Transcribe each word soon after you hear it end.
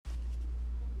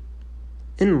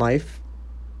in life,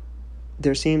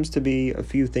 there seems to be a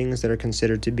few things that are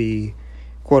considered to be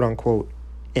quote-unquote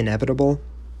inevitable,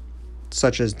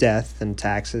 such as death and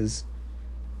taxes.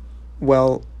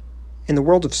 Well, in the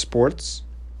world of sports,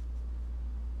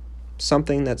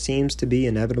 something that seems to be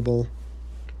inevitable,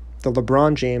 the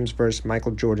LeBron James versus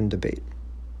Michael Jordan debate.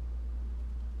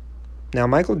 Now,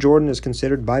 Michael Jordan is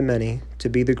considered by many to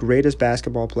be the greatest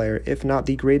basketball player, if not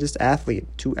the greatest athlete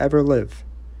to ever live.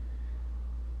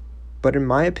 But in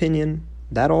my opinion,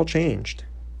 that all changed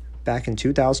back in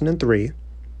 2003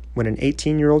 when an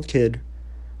 18-year-old kid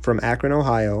from Akron,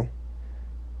 Ohio,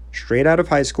 straight out of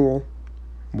high school,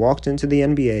 walked into the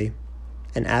NBA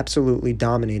and absolutely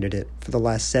dominated it for the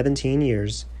last 17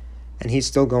 years, and he's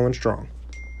still going strong.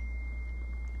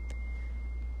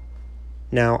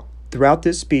 Now, throughout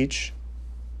this speech,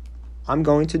 I'm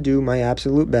going to do my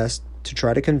absolute best to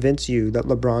try to convince you that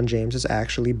LeBron James is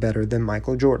actually better than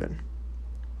Michael Jordan.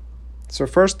 So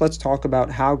first, let's talk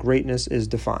about how greatness is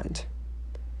defined.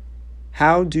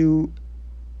 How do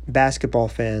basketball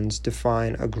fans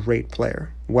define a great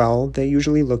player? Well, they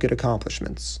usually look at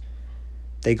accomplishments.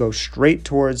 They go straight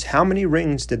towards how many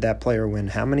rings did that player win,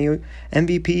 how many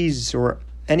MVPs or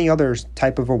any other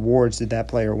type of awards did that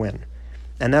player win.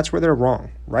 And that's where they're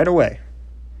wrong, right away.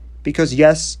 Because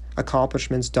yes,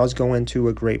 accomplishments does go into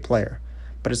a great player,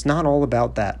 but it's not all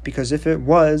about that. Because if it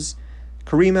was,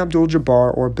 Kareem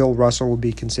Abdul-Jabbar or Bill Russell would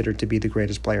be considered to be the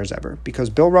greatest players ever. Because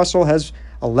Bill Russell has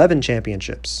 11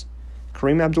 championships.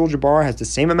 Kareem Abdul-Jabbar has the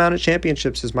same amount of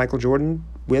championships as Michael Jordan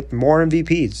with more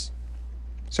MVPs.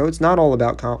 So it's not all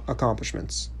about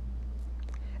accomplishments.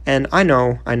 And I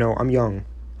know, I'm young.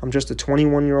 I'm just a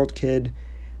 21-year-old kid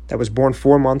that was born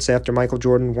 4 months after Michael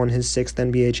Jordan won his 6th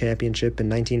NBA championship in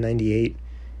 1998.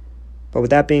 But with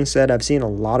that being said, I've seen a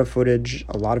lot of footage,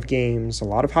 a lot of games, a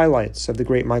lot of highlights of the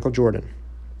great Michael Jordan.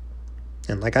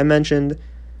 And like I mentioned,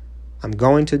 I'm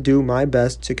going to do my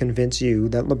best to convince you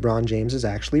that LeBron James is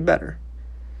actually better.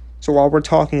 So while we're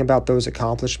talking about those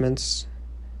accomplishments,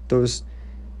 those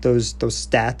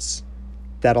stats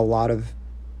that a lot of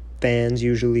fans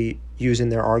usually use in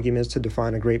their arguments to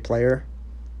define a great player,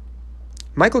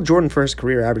 Michael Jordan for his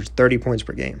career averaged 30 points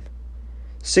per game,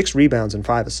 6 rebounds and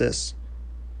 5 assists.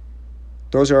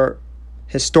 Those are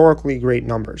historically great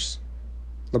numbers.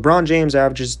 LeBron James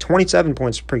averages 27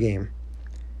 points per game,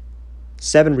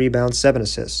 7 rebounds, 7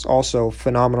 assists, also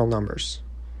phenomenal numbers.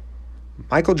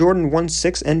 Michael Jordan won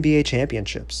 6 NBA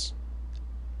championships,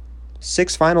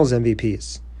 6 finals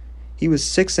MVPs. He was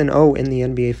 6-0 in the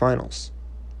NBA finals,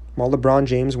 while LeBron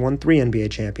James won 3 NBA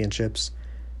championships,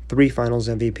 3 finals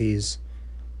MVPs,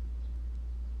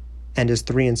 and is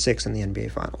 3-6 in the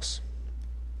NBA finals.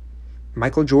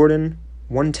 Michael Jordan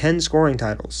won 10 scoring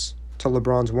titles to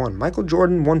LeBron's 1. Michael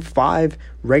Jordan won 5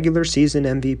 regular season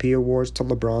MVP awards to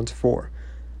LeBron's 4.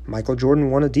 Michael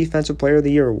Jordan won a Defensive Player of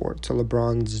the Year award to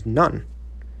LeBron's none.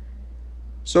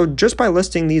 So just by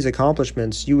listing these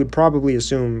accomplishments, you would probably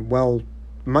assume, well,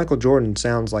 Michael Jordan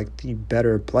sounds like the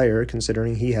better player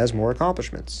considering he has more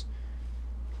accomplishments.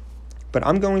 But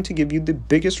I'm going to give you the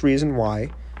biggest reason why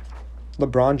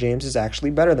LeBron James is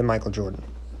actually better than Michael Jordan.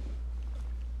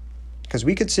 Because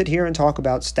we could sit here and talk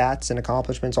about stats and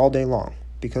accomplishments all day long,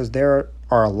 because there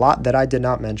are a lot that I did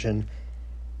not mention,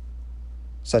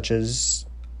 such as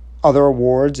other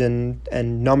awards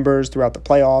and numbers throughout the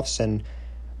playoffs and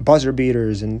buzzer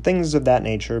beaters and things of that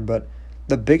nature. But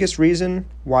the biggest reason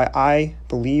why I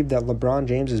believe that LeBron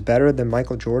James is better than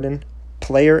Michael Jordan,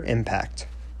 player impact.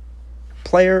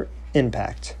 Player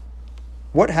impact.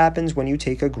 What happens when you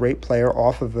take a great player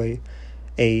off of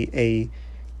a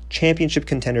championship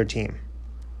contender team?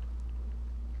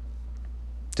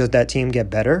 Does that team get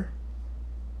better?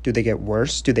 Do they get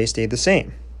worse? Do they stay the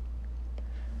same?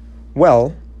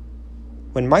 Well,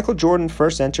 when Michael Jordan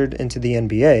first entered into the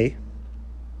NBA,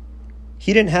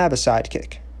 he didn't have a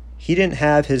sidekick. He didn't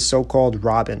have his so-called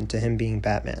Robin to him being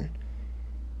Batman.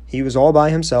 He was all by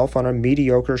himself on a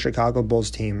mediocre Chicago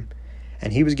Bulls team,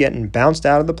 and he was getting bounced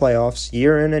out of the playoffs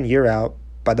year in and year out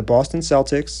by the Boston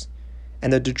Celtics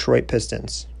and the Detroit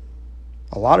Pistons.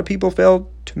 A lot of people fail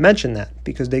to mention that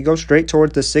because they go straight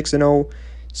towards the 6-0,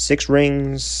 6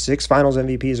 rings, 6 finals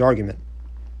MVPs argument.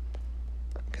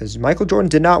 Because Michael Jordan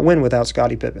did not win without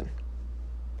Scottie Pippen.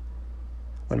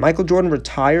 When Michael Jordan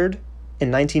retired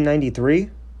in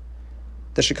 1993,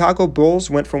 the Chicago Bulls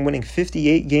went from winning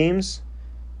 58 games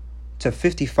to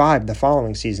 55 the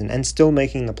following season and still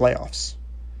making the playoffs.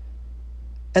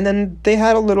 And then they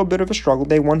had a little bit of a struggle.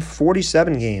 They won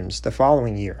 47 games the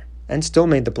following year and still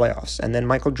made the playoffs. And then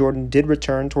Michael Jordan did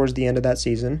return towards the end of that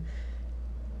season,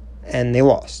 and they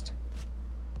lost.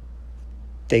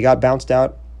 They got bounced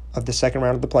out of the second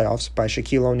round of the playoffs by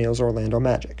Shaquille O'Neal's Orlando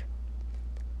Magic.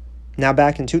 Now,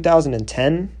 back in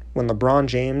 2010, when LeBron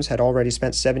James had already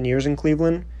spent 7 years in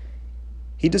Cleveland,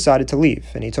 he decided to leave,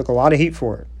 and he took a lot of heat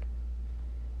for it.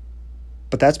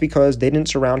 But that's because they didn't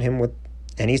surround him with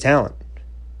any talent.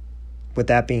 With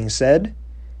that being said,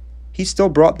 he still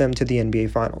brought them to the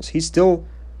NBA Finals. He still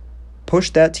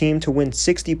pushed that team to win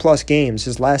 60-plus games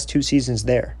his last 2 seasons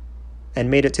there and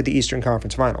made it to the Eastern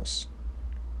Conference Finals.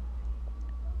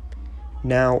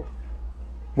 Now,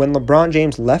 when LeBron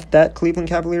James left that Cleveland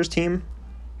Cavaliers team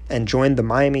and joined the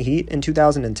Miami Heat in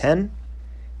 2010,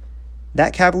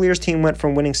 that Cavaliers team went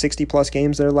from winning 60-plus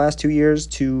games their last 2 years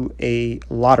to a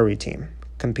lottery team,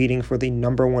 competing for the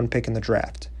number 1 pick in the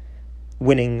draft,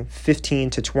 winning 15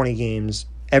 to 20 games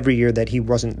every year that he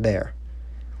wasn't there.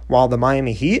 While the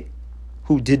Miami Heat,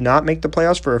 who did not make the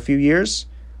playoffs for a few years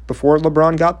before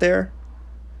LeBron got there,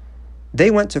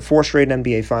 they went to 4 straight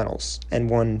NBA Finals and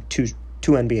won two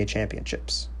NBA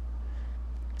championships.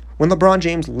 When LeBron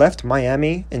James left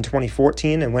Miami in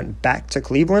 2014 and went back to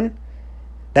Cleveland,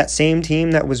 that same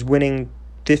team that was winning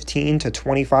 15 to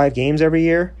 25 games every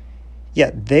year,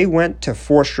 they went to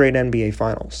 4 straight NBA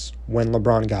Finals when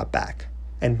LeBron got back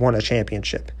and won a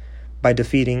championship by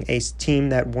defeating a team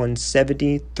that won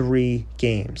 73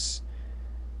 games.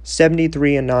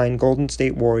 73-9 Golden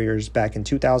State Warriors back in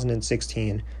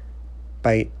 2016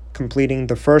 by completing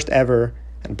the first ever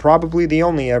and probably the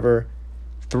only ever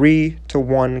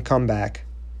 3-1 comeback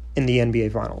in the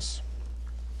NBA Finals.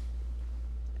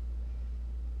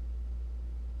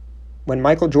 When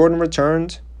Michael Jordan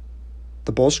returned,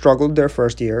 the Bulls struggled their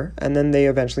first year, and then they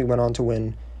eventually went on to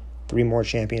win 3 more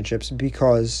championships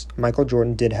because Michael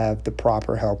Jordan did have the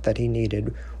proper help that he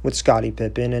needed with Scottie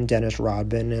Pippen and Dennis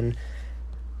Rodman and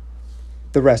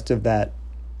the rest of that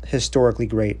historically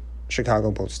great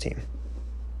Chicago Bulls team.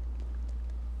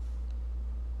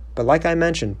 But like I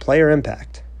mentioned, player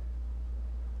impact.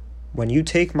 When you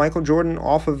take Michael Jordan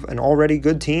off of an already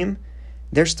good team,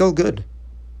 they're still good.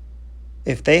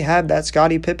 If they have that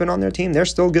Scottie Pippen on their team, they're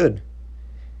still good.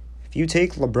 If you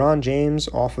take LeBron James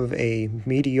off of a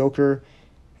mediocre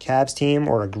Cavs team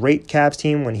or a great Cavs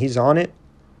team when he's on it,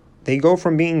 they go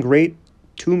from being great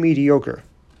to mediocre,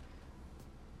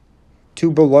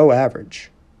 to below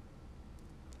average.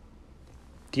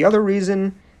 The other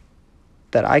reason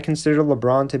that I consider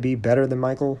LeBron to be better than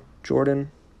Michael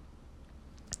Jordan,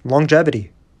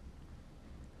 longevity.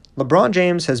 LeBron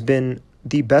James has been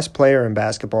the best player in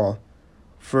basketball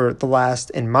for the last,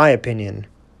 in my opinion,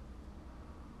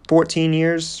 14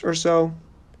 years or so.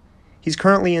 He's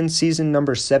currently in season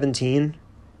number 17,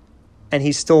 and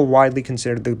he's still widely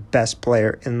considered the best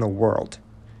player in the world.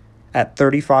 At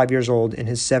 35 years old in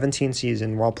his 17th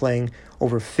season, while playing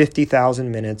over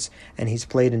 50,000 minutes, and he's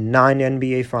played in 9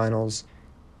 NBA Finals,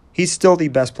 he's still the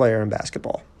best player in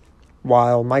basketball.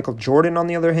 While Michael Jordan, on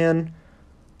the other hand,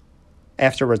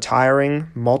 after retiring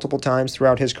multiple times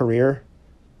throughout his career,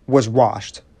 was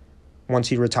washed once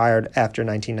he retired after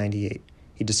 1998.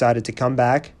 He decided to come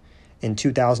back in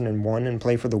 2001 and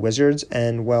play for the Wizards,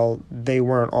 and, they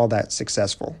weren't all that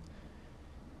successful.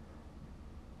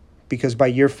 Because by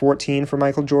year 14 for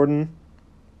Michael Jordan,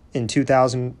 in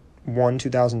 2001,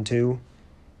 2002,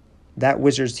 that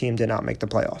Wizards team did not make the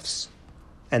playoffs.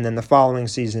 And then the following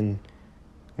season,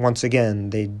 once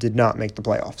again, they did not make the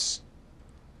playoffs.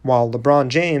 While LeBron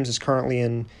James is currently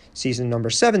in season number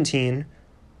 17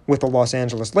 with the Los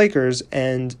Angeles Lakers,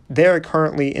 and they're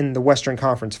currently in the Western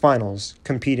Conference Finals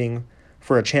competing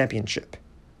for a championship,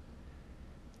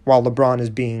 while LeBron is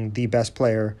being the best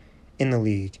player in the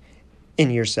league in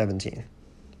year 17.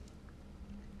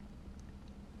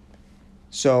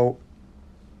 So,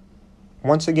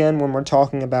 once again, when we're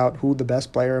talking about who the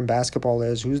best player in basketball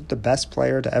is, who's the best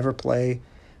player to ever play,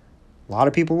 a lot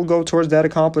of people will go towards that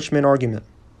accomplishment argument.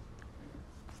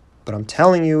 But I'm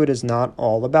telling you, it is not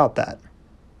all about that.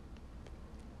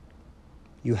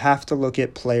 You have to look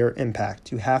at player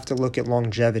impact. You have to look at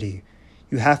longevity.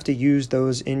 You have to use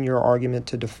those in your argument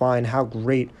to define how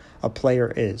great a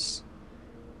player is,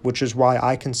 which is why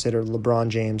I consider LeBron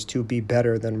James to be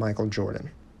better than Michael Jordan.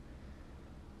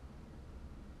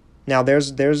 Now,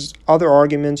 there's other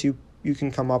arguments you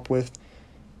can come up with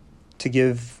to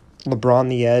give LeBron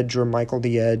the edge or Michael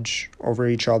the edge over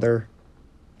each other,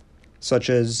 such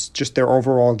as just their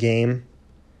overall game,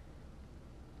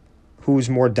 who's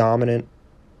more dominant.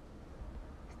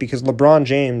 Because LeBron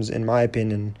James, in my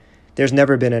opinion, there's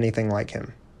never been anything like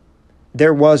him.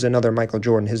 There was another Michael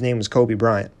Jordan. His name was Kobe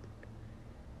Bryant.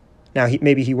 Now,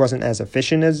 maybe he wasn't as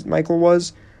efficient as Michael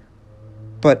was,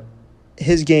 but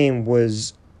his game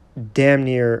was damn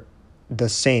near the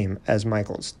same as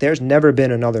Michael's. There's never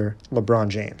been another LeBron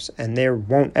James, and there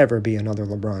won't ever be another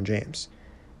LeBron James.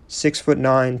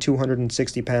 6'9",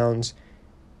 260 pounds.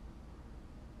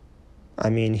 I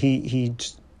mean, he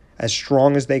as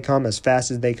strong as they come, as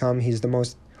fast as they come. He's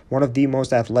one of the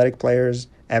most athletic players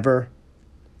ever.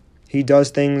 He does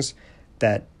things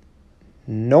that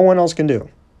no one else can do.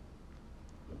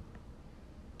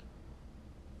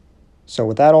 So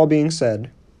with that all being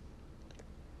said,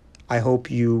 I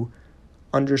hope you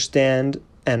understand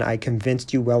and I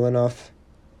convinced you well enough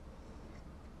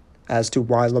as to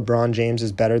why LeBron James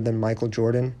is better than Michael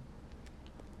Jordan.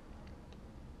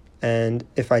 And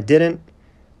if I didn't,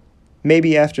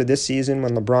 maybe after this season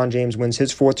when LeBron James wins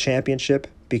his 4th championship,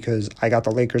 because I got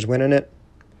the Lakers winning it,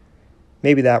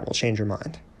 maybe that will change your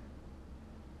mind.